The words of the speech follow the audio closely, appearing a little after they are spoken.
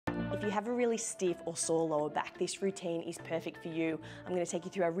if you have a really stiff or sore lower back, this routine is perfect for you. I'm going to take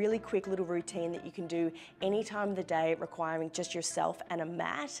you through a really quick little routine that you can do any time of the day, requiring just yourself and a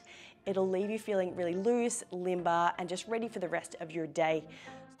mat. It'll leave you feeling really loose, limber, and just ready for the rest of your day.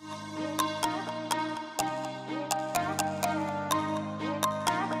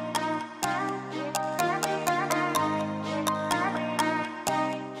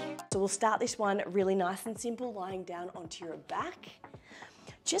 So we'll start this one really nice and simple, lying down onto your back.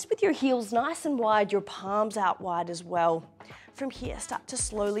 Just with your heels nice and wide, your palms out wide as well. From here, start to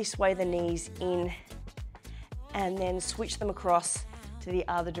slowly sway the knees in and then switch them across to the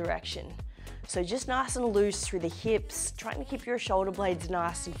other direction. So just nice and loose through the hips, trying to keep your shoulder blades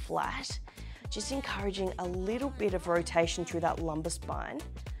nice and flat. Just encouraging a little bit of rotation through that lumbar spine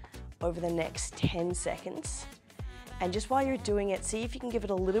over the next 10 seconds. And just while you're doing it, see if you can give it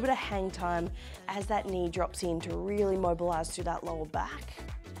a little bit of hang time as that knee drops in to really mobilize through that lower back.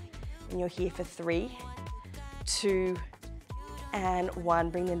 And you're here for 3, 2, and 1.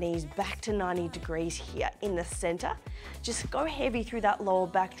 Bring the knees back to 90 degrees here in the center. Just go heavy through that lower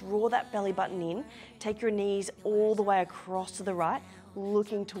back, draw that belly button in, take your knees all the way across to the right,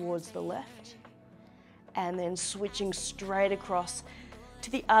 looking towards the left, and then switching straight across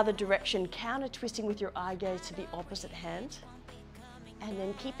to the other direction, counter twisting with your eye gaze to the opposite hand, and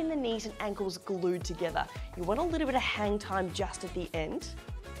then keeping the knees and ankles glued together. You want a little bit of hang time just at the end.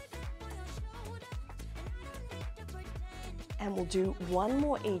 And we'll do one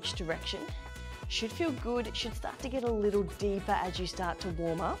more each direction. Should feel good, it should start to get a little deeper as you start to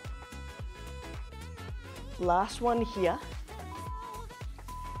warm up. Last one here.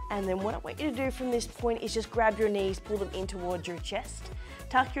 And then what I want you to do from this point is just grab your knees, pull them in towards your chest,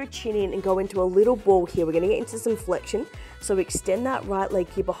 tuck your chin in and go into a little ball here. We're gonna get into some flexion. So extend that right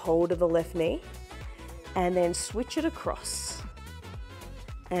leg, keep a hold of the left knee, and then switch it across.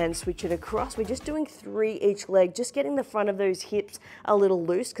 And switch it across. We're just doing 3 each leg, just getting the front of those hips a little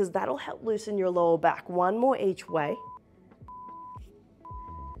loose because that'll help loosen your lower back. 1 more each way.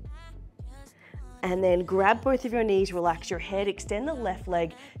 And then grab both of your knees, relax your head, extend the left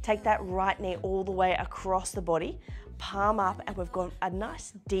leg, take that right knee all the way across the body, palm up, and we've got a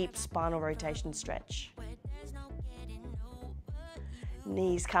nice deep spinal rotation stretch.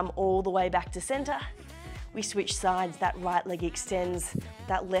 Knees come all the way back to center. We switch sides, that right leg extends,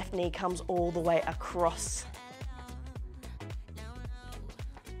 that left knee comes all the way across.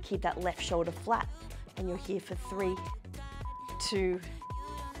 Keep that left shoulder flat, and you're here for 3, 2,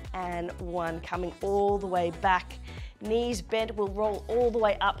 and 1, coming all the way back. Knees bent, we'll roll all the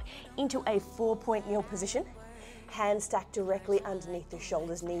way up into a 4-point kneel position. Hands stacked directly underneath the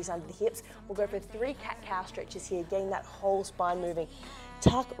shoulders, knees under the hips. We'll go for 3 cat-cow stretches here, getting that whole spine moving.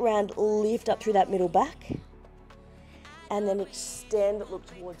 Tuck around, lift up through that middle back, and then extend, look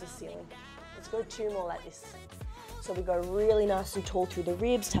towards the ceiling. Let's go 2 more like this. So we go really nice and tall through the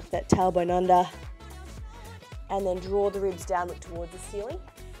ribs, tuck that tailbone under, and then draw the ribs down, look towards the ceiling.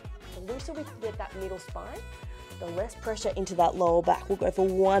 The looser we can get that middle spine, the less pressure into that lower back. We'll go for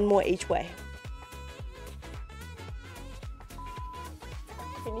 1 more each way.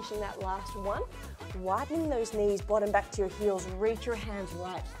 Finishing that last one, widening those knees, bottom back to your heels, reach your hands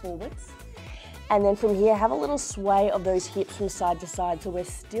right forwards. And then from here, have a little sway of those hips from side to side. So we're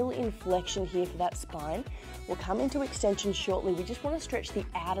still in flexion here for that spine. We'll come into extension shortly. We just want to stretch the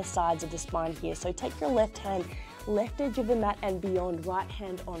outer sides of the spine here. So take your left hand, left edge of the mat and beyond, right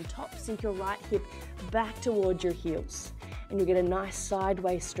hand on top, sink your right hip back towards your heels. And you'll get a nice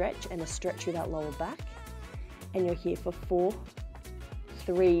sideways stretch and a stretch through that lower back. And you're here for 4,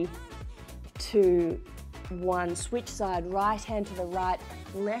 3, 2, 1. Switch side, right hand to the right,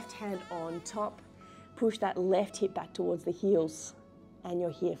 left hand on top. Push that left hip back towards the heels. And you're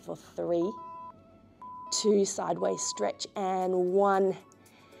here for 3, 2, sideways stretch, and 1.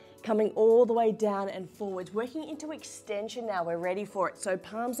 Coming all the way down and forwards, working into extension now. We're ready for it. So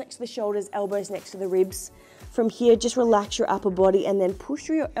palms next to the shoulders, elbows next to the ribs. From here, just relax your upper body and then push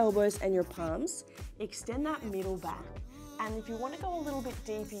through your elbows and your palms. Extend that middle back. And if you want to go a little bit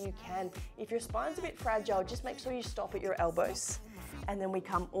deeper, you can. If your spine's a bit fragile, just make sure you stop at your elbows. And then we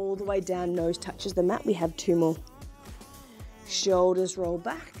come all the way down, nose touches the mat. We have 2 more. Shoulders roll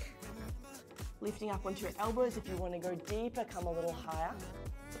back. Lifting up onto your elbows. If you want to go deeper, come a little higher.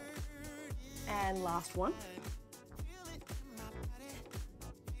 And last one.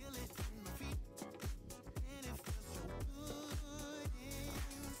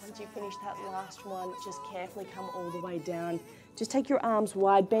 Once you finish that last one, just carefully come all the way down. Just take your arms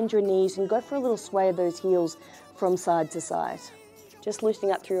wide, bend your knees, and go for a little sway of those heels from side to side. Just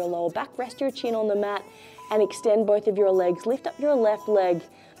loosening up through your lower back, rest your chin on the mat, and extend both of your legs. Lift up your left leg,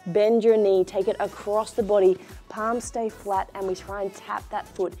 Bend your knee, take it across the body, palms stay flat, and we try and tap that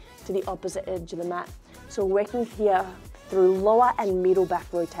foot to the opposite edge of the mat. So we're working here through lower and middle back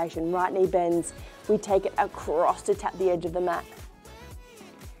rotation. Right knee bends, we take it across to tap the edge of the mat.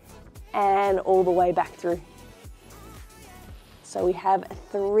 And all the way back through. So we have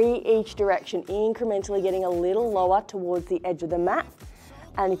 3 each direction, incrementally getting a little lower towards the edge of the mat.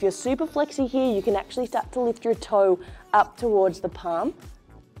 And if you're super flexy here, you can actually start to lift your toe up towards the palm.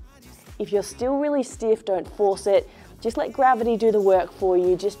 If you're still really stiff, don't force it. Just let gravity do the work for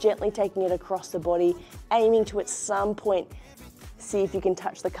you, just gently taking it across the body, aiming to at some point, see if you can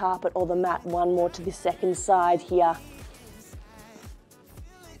touch the carpet or the mat. One more to the second side here.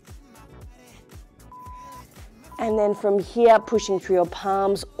 And then from here, pushing through your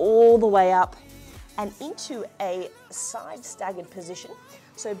palms all the way up and into a side staggered position.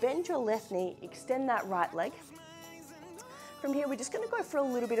 So bend your left knee, extend that right leg. From here, we're just going to go for a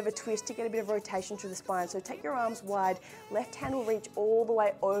little bit of a twist to get a bit of rotation through the spine. So take your arms wide, left hand will reach all the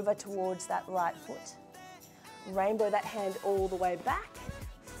way over towards that right foot. Rainbow that hand all the way back.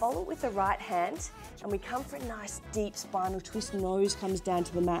 Follow it with the right hand, and we come for a nice deep spinal twist. Nose comes down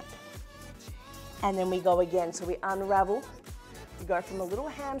to the mat. And then we go again, so we unravel. You go from a little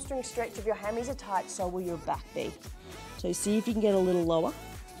hamstring stretch. If your hammies are tight, so will your back be. So see if you can get a little lower.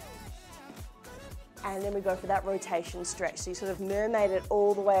 And then we go for that rotation stretch. So you sort of mermaid it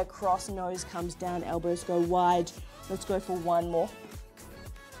all the way across, nose comes down, elbows go wide. Let's go for one more.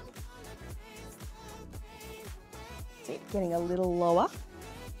 See, getting a little lower.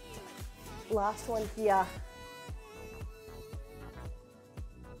 Last one here.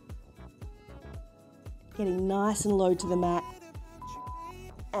 Getting nice and low to the mat.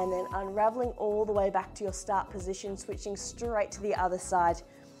 And then unraveling all the way back to your start position, switching straight to the other side.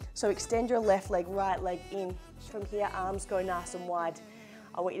 So extend your left leg, right leg in. From here, arms go nice and wide.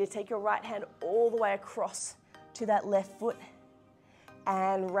 I want you to take your right hand all the way across to that left foot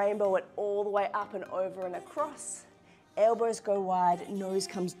and rainbow it all the way up and over and across. Elbows go wide, nose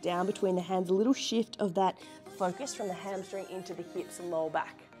comes down between the hands. A little shift of that focus from the hamstring into the hips and lower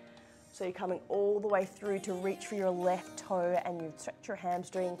back. So you're coming all the way through to reach for your left toe and you stretch your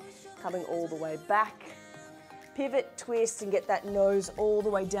hamstring, coming all the way back. Pivot, twist, and get that nose all the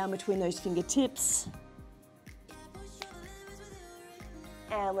way down between those fingertips.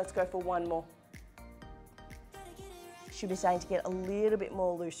 And let's go for one more. Should be starting to get a little bit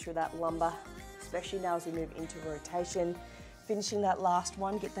more loose through that lumbar, especially now as we move into rotation. Finishing that last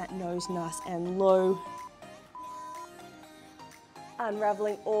one, get that nose nice and low.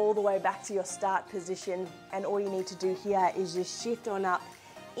 Unraveling all the way back to your start position, and all you need to do here is just shift on up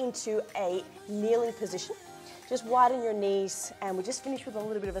into a kneeling position. Just widen your knees, and we'll just finish with a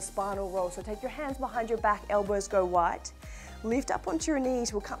little bit of a spinal roll. So take your hands behind your back, elbows go wide. Lift up onto your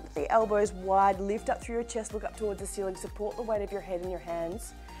knees, we'll come with the elbows wide, lift up through your chest, look up towards the ceiling, support the weight of your head in your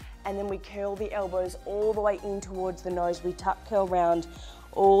hands. And then we curl the elbows all the way in towards the nose. We tuck, curl round,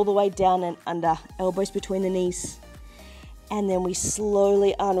 all the way down and under, elbows between the knees. And then we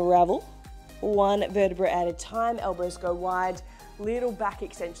slowly unravel, one vertebra at a time, elbows go wide, little back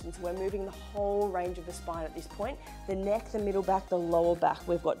extensions. We're moving the whole range of the spine at this point. The neck, the middle back, the lower back.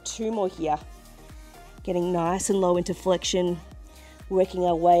 We've got two more here. Getting nice and low into flexion, working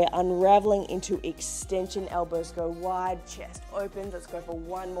our way, unraveling into extension, elbows go wide, chest opens. Let's go for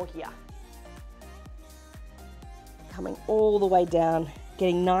one more here. Coming all the way down,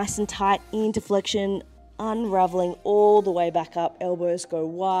 getting nice and tight into flexion, unraveling all the way back up, elbows go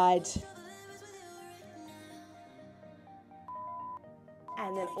wide.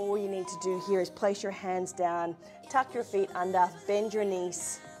 And then all you need to do here is place your hands down, tuck your feet under, bend your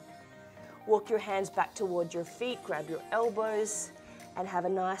knees, walk your hands back towards your feet, grab your elbows, and have a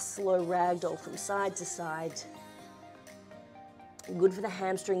nice slow ragdoll from side to side. Good for the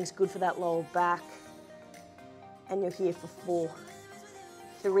hamstrings, good for that lower back. And you're here for 4,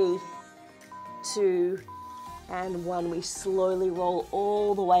 3, 2, and 1. We slowly roll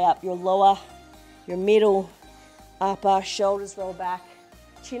all the way up. Your lower, your middle, upper, shoulders roll back,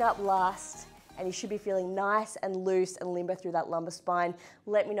 chin up last, and you should be feeling nice and loose and limber through that lumbar spine.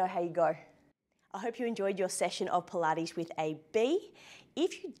 Let me know how you go. I hope you enjoyed your session of Pilates with AB.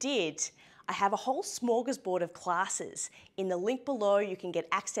 If you did, I have a whole smorgasbord of classes. In the link below, you can get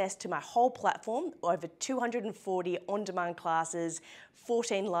access to my whole platform, over 240 on-demand classes,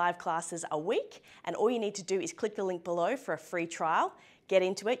 14 live classes a week, and all you need to do is click the link below for a free trial. Get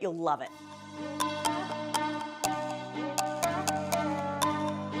into it, you'll love it.